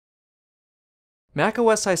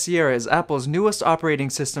macOS High Sierra is Apple's newest operating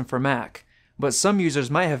system for Mac, but some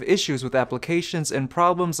users might have issues with applications and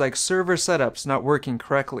problems like server setups not working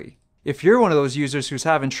correctly. If you're one of those users who's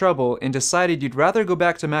having trouble and decided you'd rather go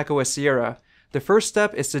back to macOS Sierra, the first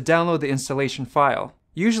step is to download the installation file.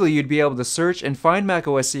 Usually you'd be able to search and find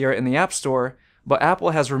macOS Sierra in the App Store, but Apple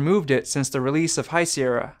has removed it since the release of High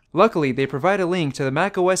Sierra. Luckily, they provide a link to the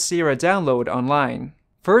macOS Sierra download online.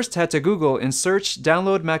 First, head to Google and search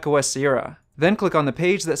Download macOS Sierra. Then click on the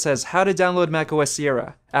page that says How to Download macOS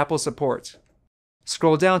Sierra, Apple Support.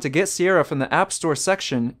 Scroll down to Get Sierra from the App Store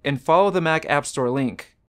section and follow the Mac App Store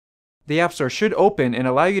link. The App Store should open and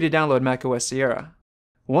allow you to download macOS Sierra.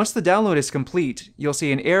 Once the download is complete, you'll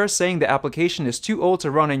see an error saying the application is too old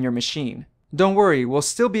to run on your machine. Don't worry, we'll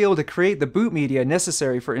still be able to create the boot media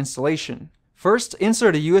necessary for installation. First,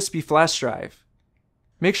 insert a USB flash drive.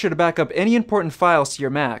 Make sure to back up any important files to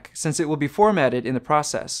your Mac, since it will be formatted in the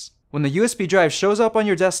process. When the USB drive shows up on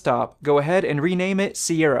your desktop, go ahead and rename it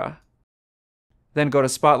Sierra. Then go to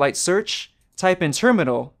Spotlight Search, type in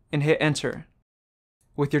Terminal, and hit Enter.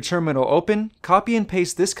 With your terminal open, copy and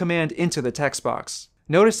paste this command into the text box.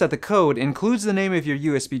 Notice that the code includes the name of your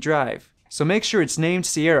USB drive, so make sure it's named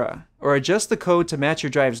Sierra, or adjust the code to match your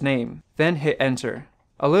drive's name, then hit Enter.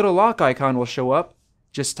 A little lock icon will show up.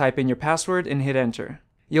 Just type in your password and hit Enter.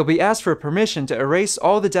 You'll be asked for permission to erase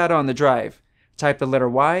all the data on the drive. Type the letter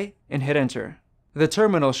Y and hit Enter. The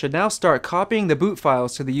terminal should now start copying the boot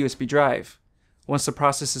files to the USB drive. Once the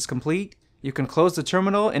process is complete, you can close the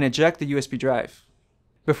terminal and eject the USB drive.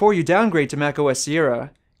 Before you downgrade to macOS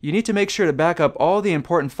Sierra, you need to make sure to back up all the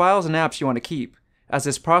important files and apps you want to keep, as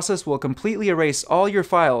this process will completely erase all your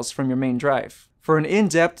files from your main drive. For an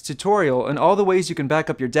in-depth tutorial on all the ways you can back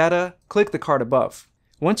up your data, click the card above.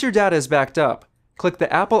 Once your data is backed up, click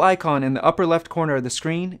the Apple icon in the upper left corner of the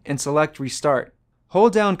screen and select Restart.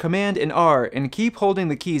 Hold down Command and R and keep holding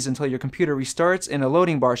the keys until your computer restarts and a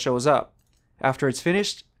loading bar shows up. After it's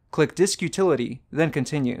finished, click Disk Utility, then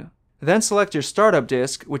Continue. Then select your startup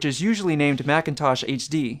disk, which is usually named Macintosh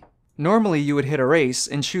HD. Normally you would hit Erase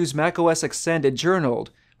and choose macOS Extended Journaled,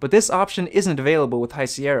 but this option isn't available with High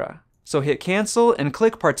Sierra. So hit Cancel and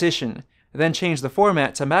click Partition, then change the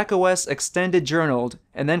format to macOS Extended Journaled,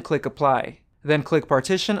 and then click Apply. Then click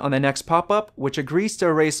Partition on the next pop-up, which agrees to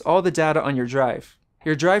erase all the data on your drive.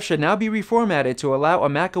 Your drive should now be reformatted to allow a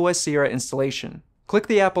macOS Sierra installation. Click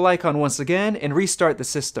the Apple icon once again and restart the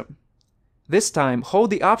system. This time, hold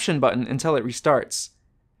the Option button until it restarts.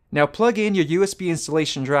 Now plug in your USB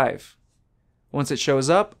installation drive. Once it shows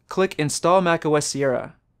up, click Install macOS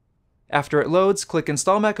Sierra. After it loads, click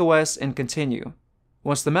Install macOS and Continue.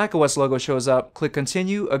 Once the macOS logo shows up, click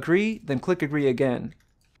Continue, Agree, then click Agree again.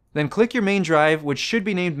 Then click your main drive, which should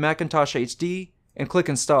be named Macintosh HD, and click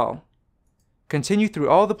Install. Continue through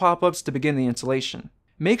all the pop-ups to begin the installation.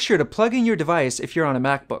 Make sure to plug in your device if you're on a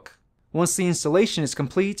MacBook. Once the installation is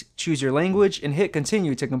complete, choose your language and hit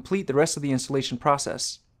Continue to complete the rest of the installation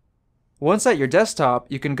process. Once at your desktop,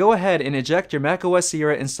 you can go ahead and eject your macOS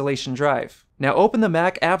Sierra installation drive. Now open the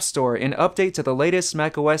Mac App Store and update to the latest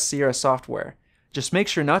macOS Sierra software. Just make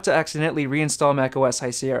sure not to accidentally reinstall macOS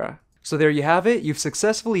High Sierra. So there you have it, you've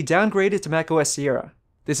successfully downgraded to macOS Sierra.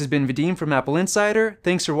 This has been Vadim from AppleInsider.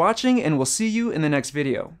 Thanks for watching, and we'll see you in the next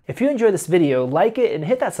video. If you enjoyed this video, like it and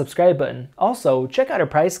hit that subscribe button. Also, check out our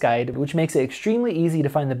price guide, which makes it extremely easy to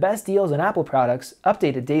find the best deals on Apple products,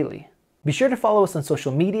 updated daily. Be sure to follow us on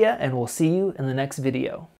social media, and we'll see you in the next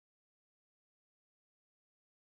video.